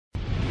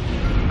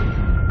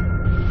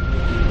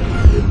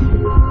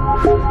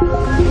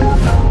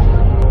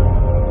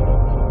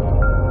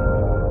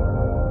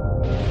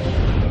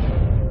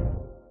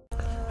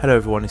Hello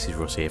everyone, this is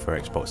Ross here for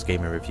Xbox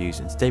Gamer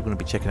Reviews, and today we're going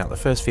to be checking out the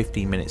first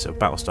 15 minutes of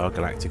Battlestar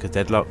Galactica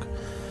Deadlock.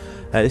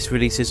 This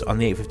releases on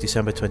the 8th of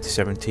December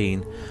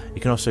 2017.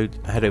 You can also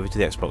head over to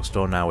the Xbox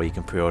store now where you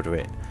can pre-order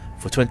it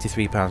for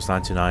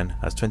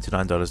 £23.99, that's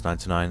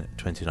 $29.99,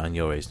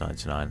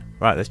 €29.99.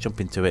 Right, let's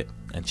jump into it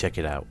and check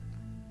it out.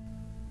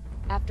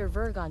 After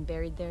Vergon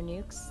buried their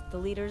nukes, the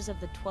leaders of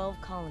the 12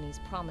 colonies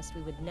promised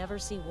we would never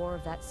see war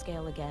of that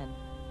scale again.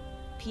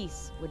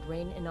 Peace would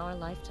reign in our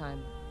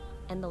lifetime,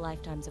 and the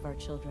lifetimes of our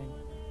children.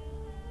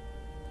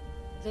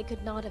 They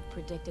could not have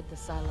predicted the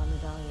Cylon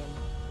Rebellion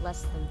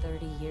less than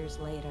 30 years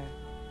later.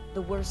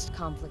 The worst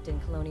conflict in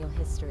colonial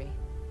history,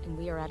 and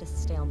we are at a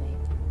stalemate.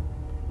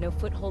 No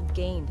foothold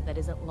gained that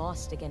isn't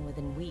lost again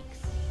within weeks.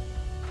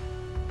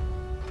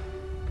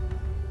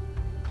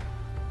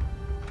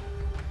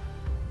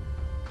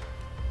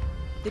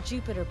 The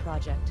Jupiter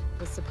Project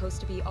was supposed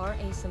to be our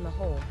ace in the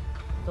hole,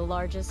 the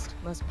largest,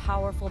 most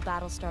powerful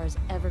Battlestars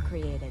ever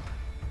created.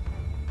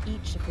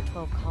 Each of the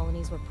 12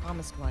 colonies were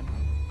promised one,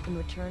 in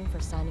return for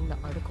signing the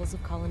Articles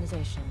of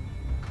Colonization.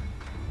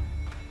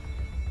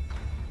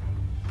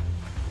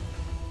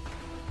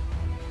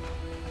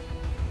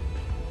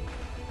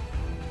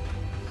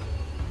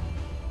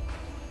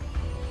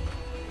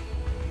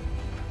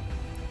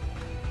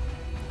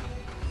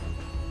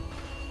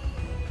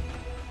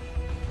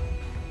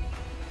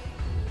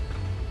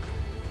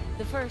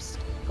 The first,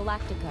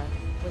 Galactica,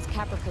 was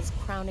Caprica's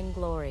crowning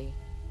glory.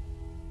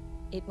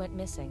 It went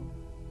missing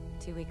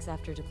 2 weeks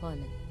after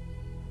deployment.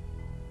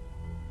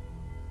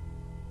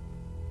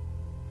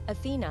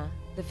 Athena,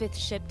 the 5th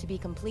ship to be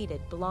completed,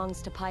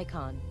 belongs to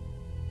Pycon.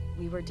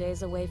 We were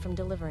days away from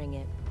delivering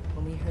it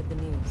when we heard the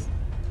news.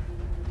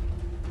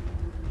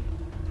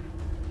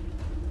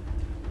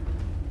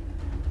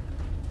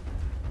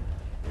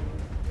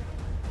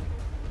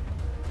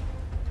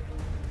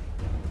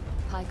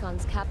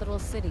 Pycon's capital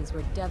cities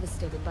were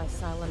devastated by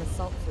Cylon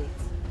assault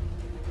fleets.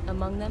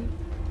 Among them,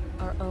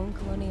 our own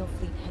colonial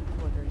fleet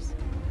headquarters.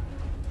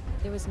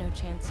 There was no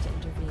chance to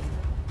intervene.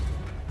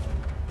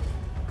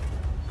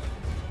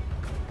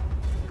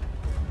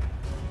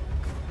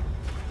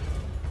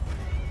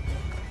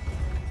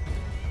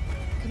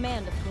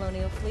 Command of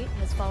Colonial Fleet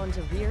has fallen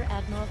to Rear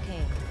Admiral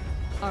Kane.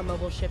 Our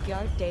mobile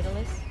shipyard,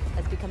 Daedalus,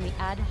 has become the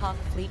ad hoc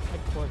fleet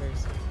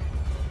headquarters.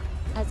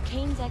 As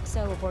Kane's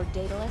XO aboard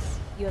Daedalus,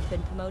 you have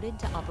been promoted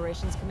to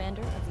Operations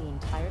Commander of the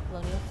entire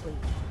Colonial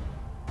Fleet.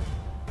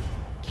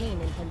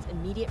 Kane intends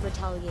immediate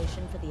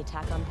retaliation for the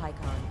attack on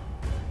Pycon.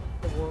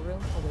 The war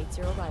room awaits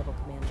your arrival,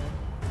 Commander.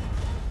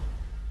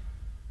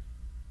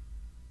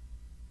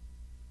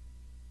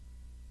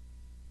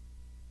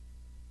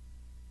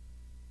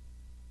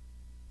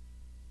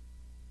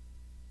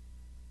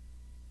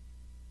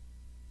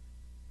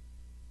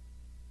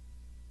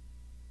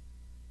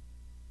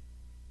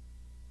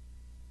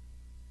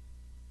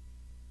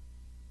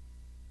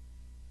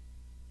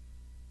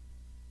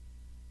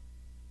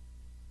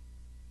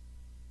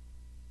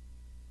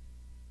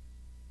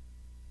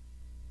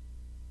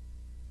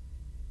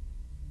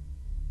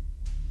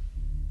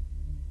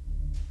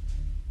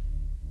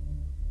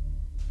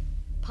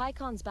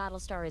 Pycon's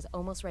Battlestar is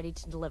almost ready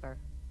to deliver,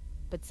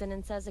 but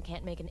Sinan says it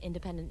can't make an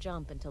independent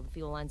jump until the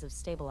fuel lines have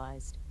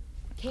stabilized.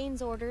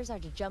 Kane's orders are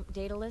to jump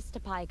Daedalus to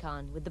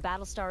Pycon with the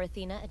Battlestar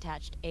Athena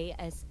attached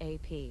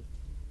ASAP.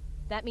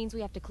 That means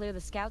we have to clear the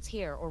scouts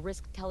here or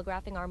risk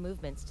telegraphing our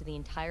movements to the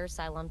entire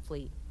Cylon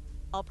fleet.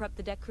 I'll prep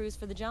the deck crews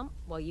for the jump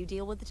while you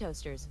deal with the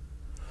toasters.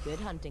 Good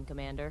hunting,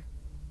 Commander.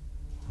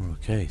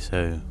 Okay,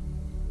 so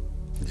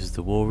this is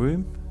the war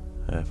room.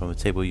 From the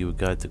table you would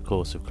guide the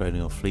course of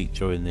colonial fleet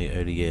during the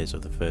early years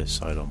of the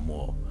First Cylon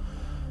War.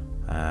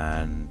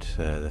 And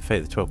the fate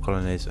of the 12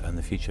 colonies and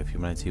the future of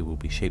humanity will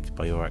be shaped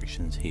by your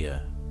actions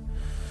here.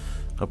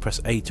 I'll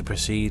press A to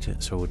proceed,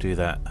 so we'll do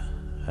that.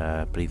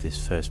 I believe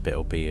this first bit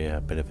will be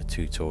a bit of a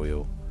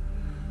tutorial.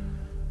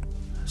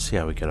 Let's see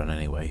how we get on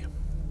anyway.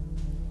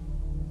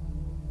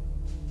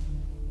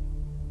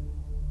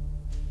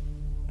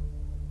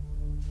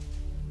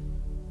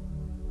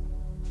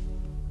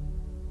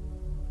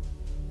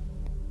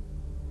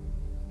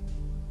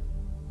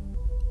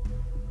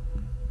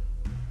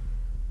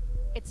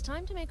 It's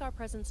time to make our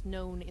presence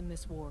known in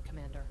this war,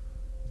 Commander.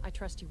 I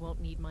trust you won't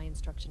need my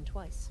instruction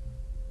twice.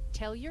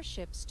 Tell your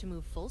ships to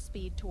move full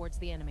speed towards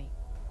the enemy.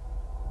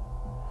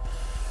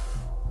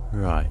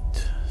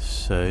 Right,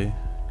 so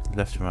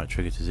left and right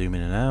trigger to zoom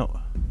in and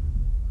out.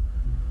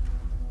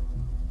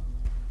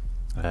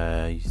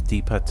 Use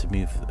D-pad to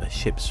move a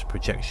ship's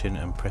projection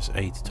and press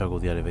A to toggle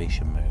the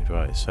elevation mode.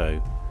 Right,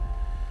 so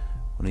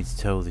we'll need to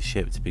tell the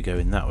ship to be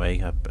going that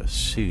way. I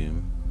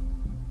assume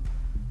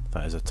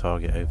that is a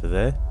target over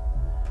there.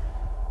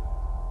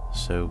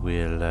 So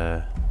we'll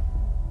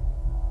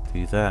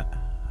do that.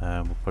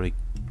 We'll probably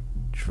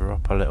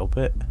drop a little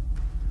bit.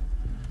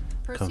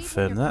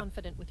 Confirm that.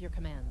 Confident with your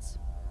commands.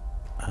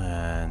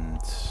 And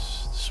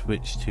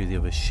switch to the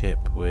other ship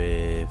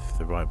with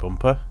the right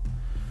bumper.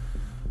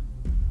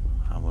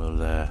 And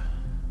we'll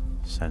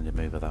send him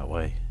over that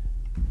way.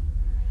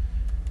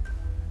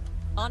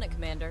 On it,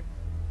 Commander.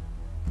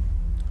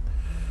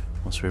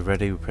 Once we're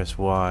ready, we press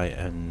Y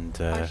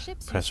and Our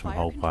ships press use and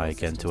fire hold Y control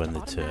again to systems end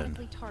the turn.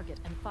 automatically target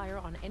and fire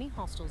on any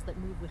hostiles that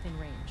move within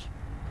range.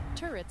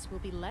 Turrets will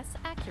be less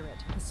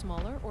accurate the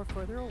smaller or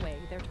further away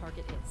their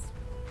target is.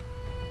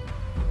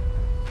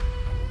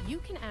 You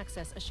can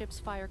access a ship's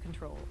fire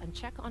control and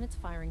check on its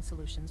firing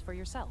solutions for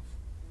yourself.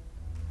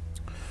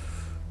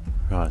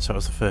 Right, so that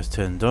was the first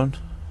turn done.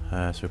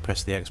 So we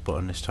press the X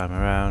button this time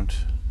around.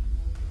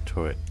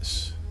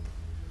 Turrets.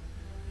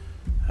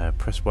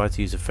 Press Y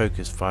to use a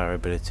focused fire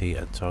ability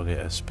and target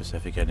a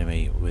specific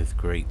enemy with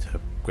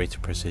greater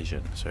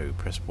precision. So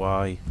press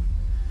Y,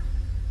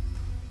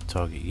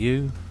 target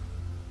you.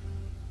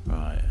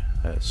 Right,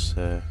 let's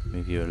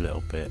move you a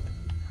little bit.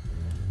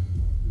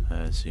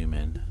 Zoom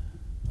in.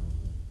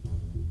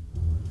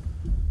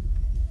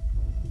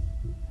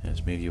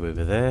 Let's move you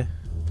over there.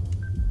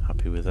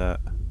 Happy with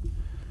that.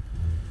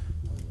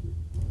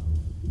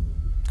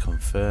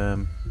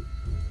 Confirm.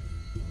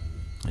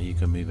 You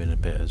can move in a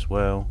bit as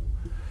well.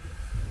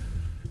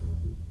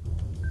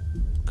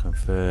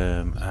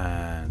 Confirm,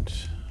 and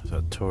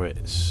so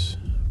turrets,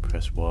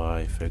 press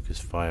Y, focus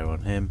fire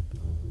on him.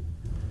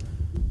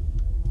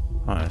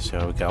 Right, let's see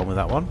how we get on with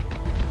that one.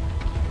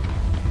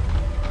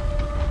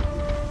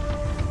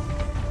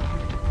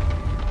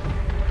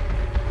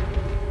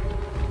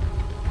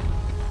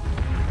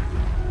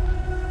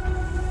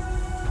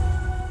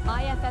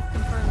 IFF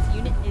confirms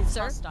unit is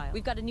Sir, hostile.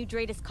 we've got a new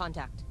Dratus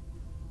contact.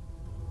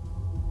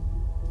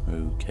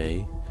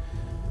 Okay.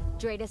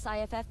 Dratus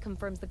IFF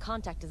confirms the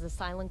contact is a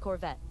silent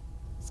corvette.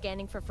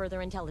 Scanning for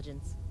further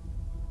intelligence.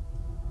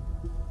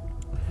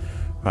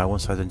 Right,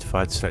 once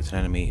identified, select an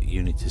enemy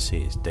unit to see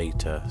its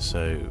data.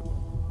 So,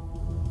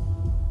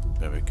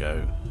 there we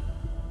go.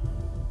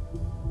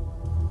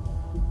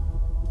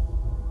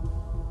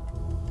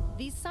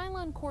 These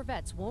Cylon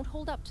corvettes won't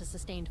hold up to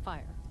sustained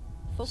fire.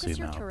 Focus Zoom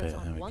your out a turrets bit,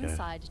 there on we one go.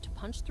 side to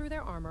punch through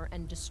their armor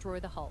and destroy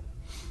the hull.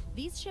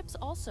 These ships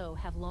also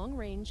have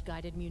long-range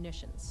guided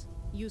munitions,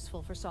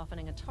 useful for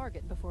softening a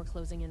target before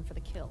closing in for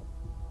the kill.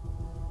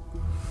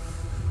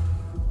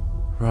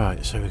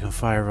 Right, so we can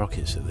fire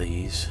rockets at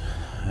these.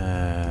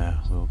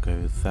 We'll go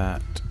with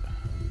that.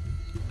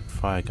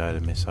 Fire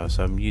guided missile.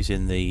 So I'm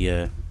using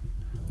the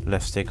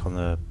left stick on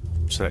the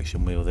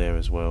selection wheel there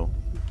as well.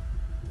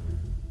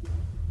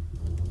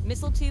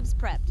 Missile tubes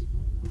prepped.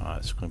 Alright,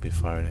 it's going to be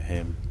firing at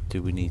him.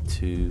 Do we need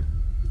to...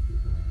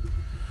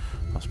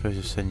 I suppose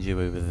I'll send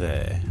you over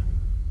there.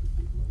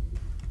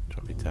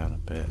 Drop it down a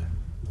bit.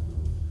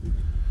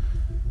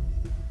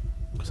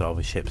 Because all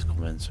the ships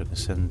come in, so I can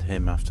send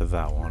him after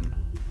that one.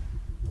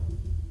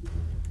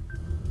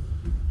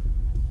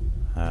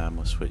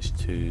 We'll switch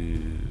to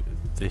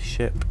this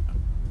ship.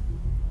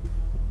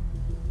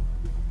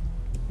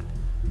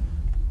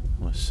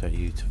 We'll set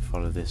you to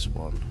follow this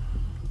one.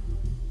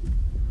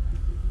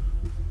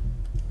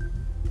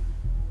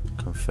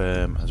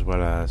 Confirm, as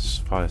well as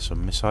fire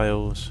some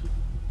missiles.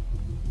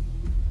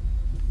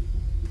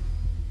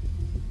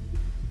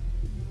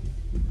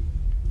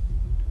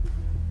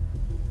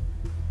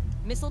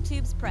 Missile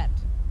tubes prepped.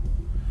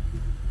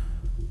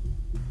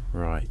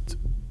 Right.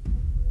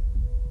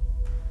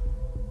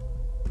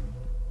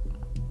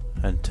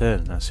 And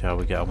turn, let's see how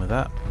we get on with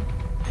that.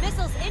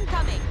 Missiles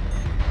incoming.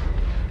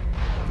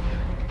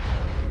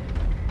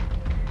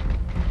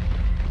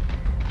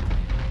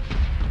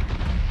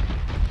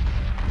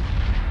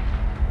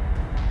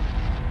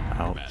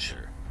 Ouch.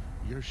 Master,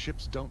 your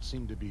ships don't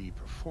seem to be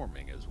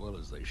performing as well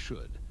as they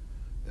should.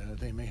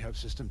 They may have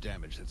system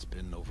damage that's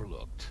been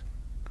overlooked.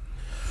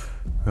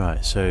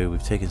 Right, so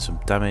we've taken some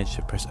damage.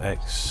 So press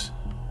X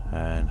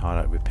and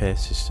highlight repair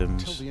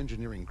systems. Tell the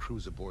engineering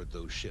crews aboard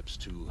those ships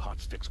to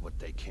hotfix what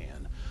they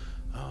can.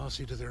 I'll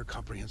see to their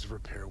comprehensive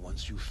repair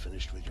once you've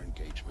finished with your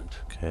engagement.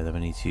 Okay, then we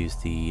need to use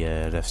the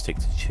left stick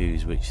to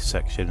choose which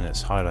section.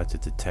 It's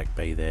highlighted the tech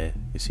bay there.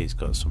 You see it's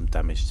got some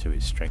damage to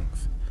its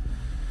strength.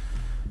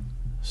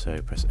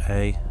 So press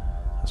A.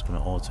 That's going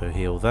to auto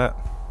heal that.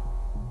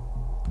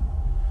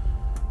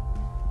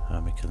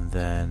 And we can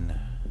then...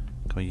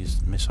 Can we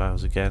use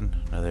missiles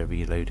again? No, they're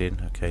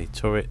reloading. Okay,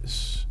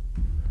 turrets.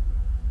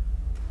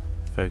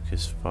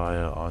 Focus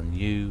fire on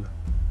you.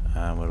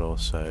 And we'll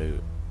also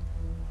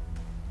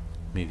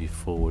move you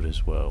forward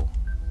as well.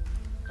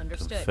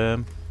 Understood.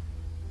 Confirm.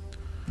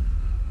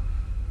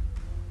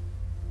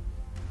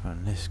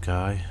 And this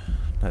guy,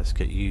 let's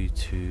get you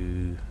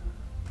to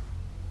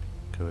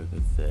go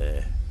over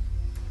there.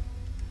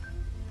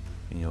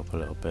 Bring you up a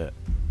little bit.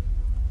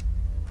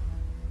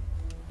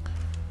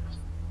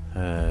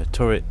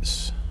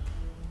 Turrets.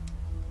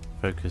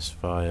 Focus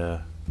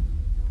fire.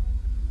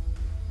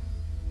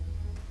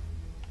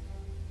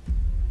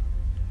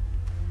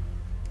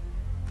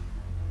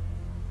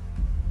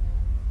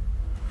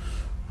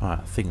 Right,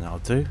 I think that'll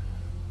do.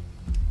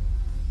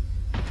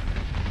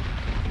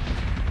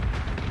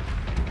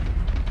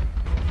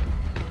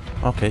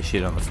 Okay,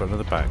 shoot on the front of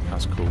the back,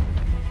 that's cool.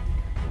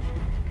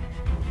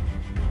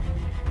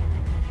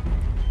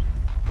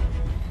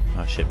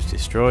 Our ship's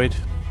destroyed.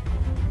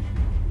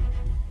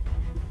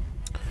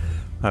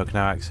 Right, we can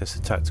now access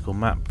the tactical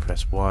map.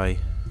 Press Y.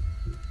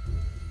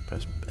 Press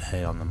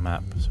here on the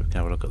map, so we can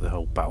have a look at the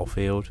whole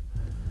battlefield.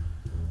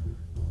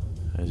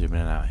 Zoom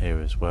in and out here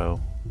as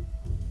well.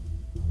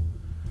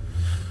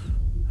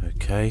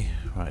 Okay,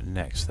 right,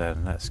 next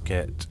then, let's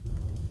get,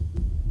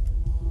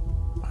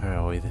 where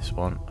are we, this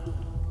one?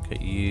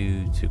 Get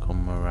you to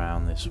come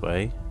around this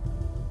way.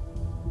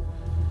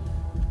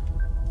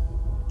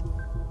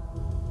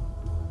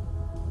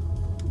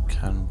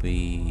 Can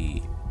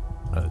we,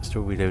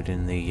 still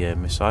reloading the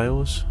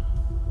missiles.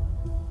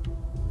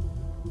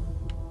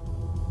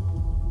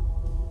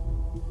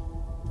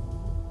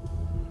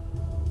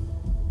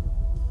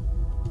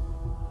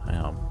 Hang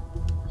on.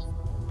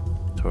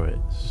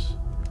 Turrets.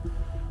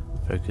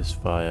 Focus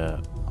fire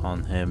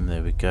on him,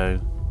 there we go.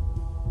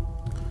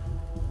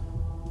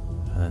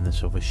 And then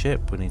this other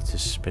ship, we need to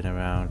spin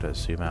around.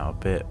 Let's zoom out a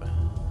bit.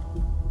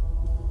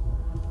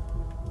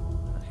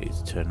 Okay,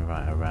 to turn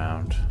right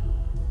around.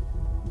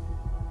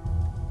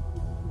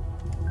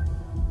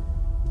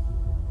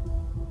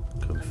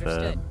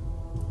 Confirm.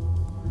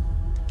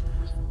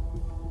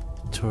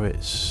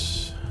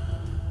 Turrets.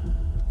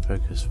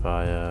 Focus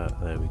fire,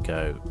 there we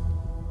go.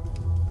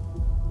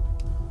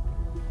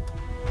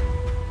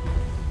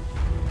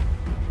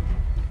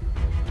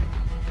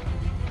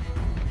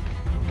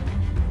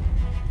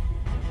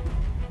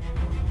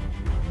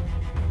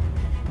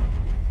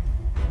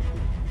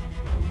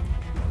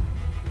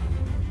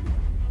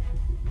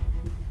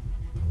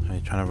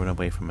 Trying to run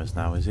away from us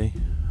now, is he?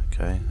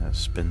 Okay, let's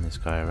spin this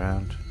guy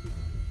around.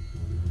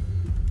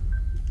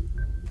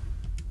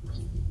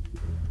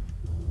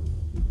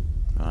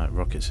 Alright,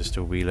 rockets are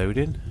still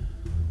reloading.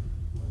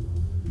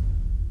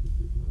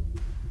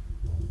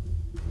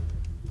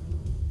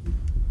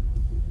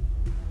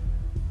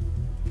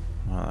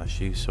 Right, that's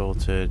you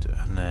sorted,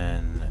 and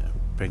then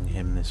bring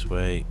him this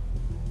way,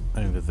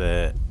 over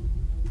there.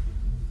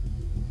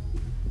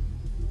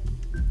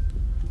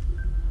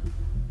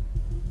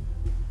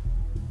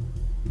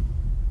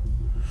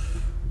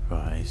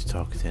 Right, he's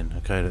targeting.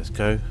 Okay, let's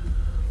go.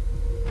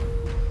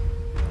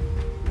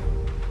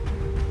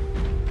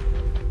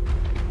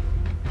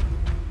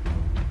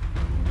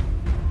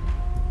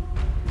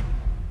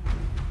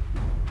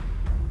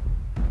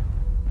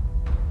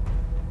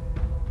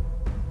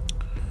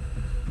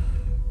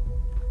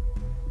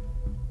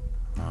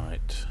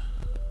 Right.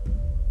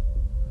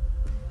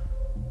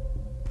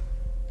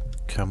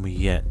 Can we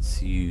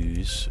yet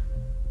use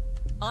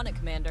On it,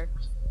 Commander.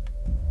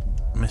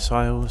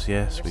 missiles?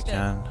 Yes, we Understood.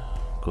 can.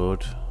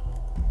 Good.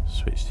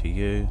 Switch to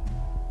you.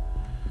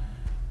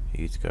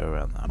 You to go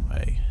around that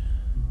way.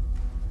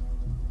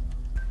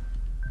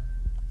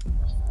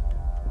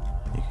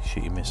 You can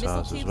shoot your Missile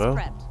missiles as tubes well.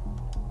 prepped.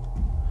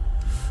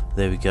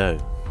 There we go.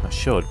 That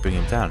should bring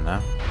him down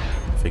now.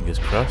 Fingers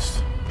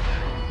crossed.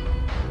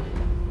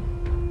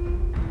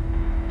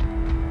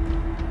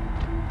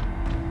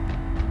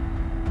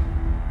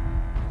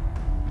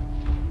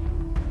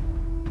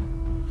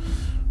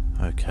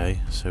 Okay,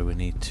 so we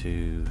need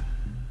to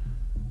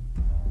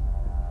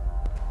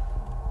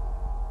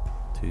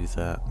do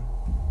that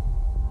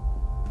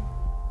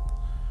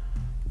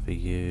for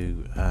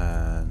you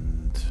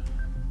and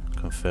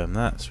confirm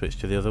that. Switch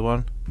to the other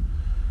one.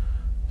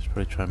 Let's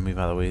probably try and move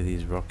out of the way of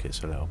these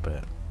rockets a little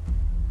bit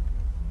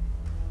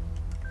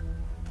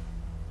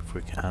if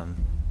we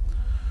can.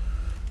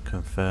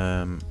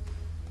 Confirm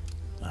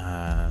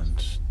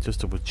and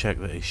just double check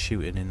that he's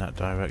shooting in that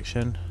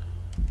direction.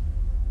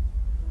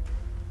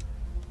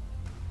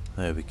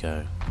 There we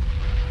go.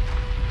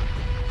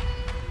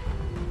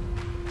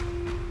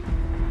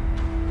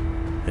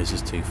 This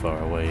is too far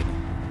away.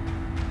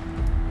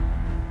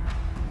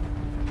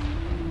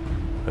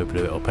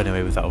 Hopefully it'll up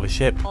anyway with that other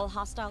ship. All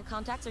hostile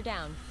contacts are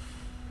down.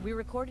 We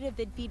recorded a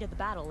vid feed of the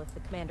battle if the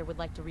commander would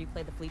like to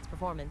replay the fleet's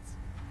performance.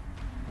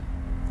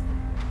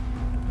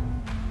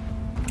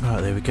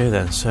 Right, there we go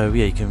then. So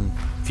yeah, you can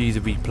view the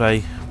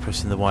replay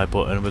pressing the Y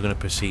button. We're going to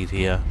proceed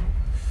here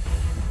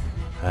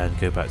and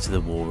go back to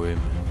the war room.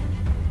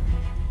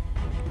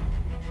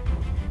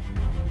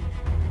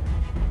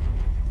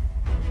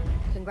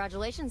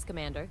 Congratulations,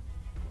 Commander.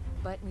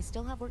 But we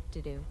still have work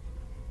to do.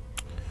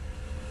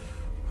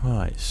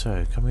 Right,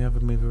 so can we have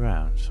a move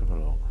around? Let's have a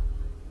look.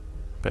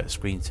 Better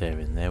screen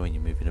tearing there when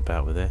you're moving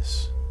about with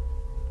this.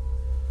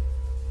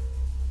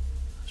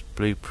 There's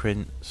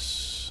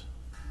blueprints.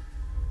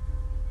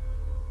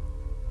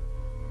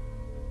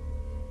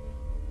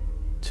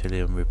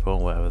 Tillium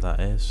report, whatever that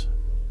is.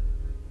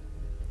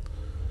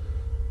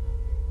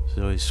 There's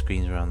always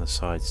screens around the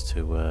sides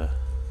to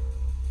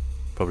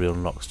probably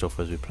unlock stuff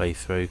as we play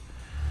through.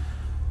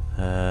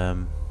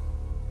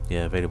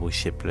 Yeah, available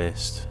ship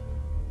list.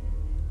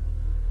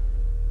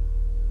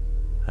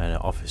 And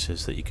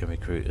officers that you can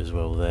recruit as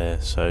well there.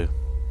 So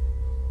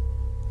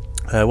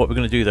what we're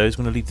going to do though is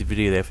we're going to leave the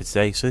video there for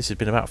today. So this has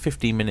been about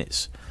 15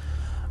 minutes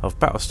of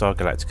Battlestar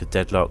Galactica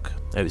Deadlock.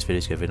 I hope this video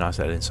is going to be a nice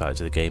little insight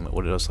to the game,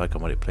 what it looks like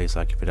and what it plays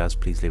like. If it has,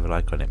 please leave a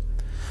like on it.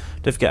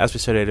 Don't forget, as we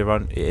said earlier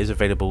on, it is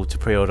available to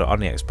pre-order on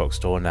the Xbox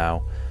store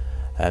now.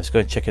 So go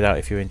and check it out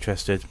if you're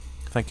interested.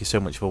 Thank you so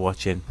much for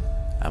watching,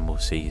 and we'll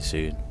see you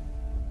soon.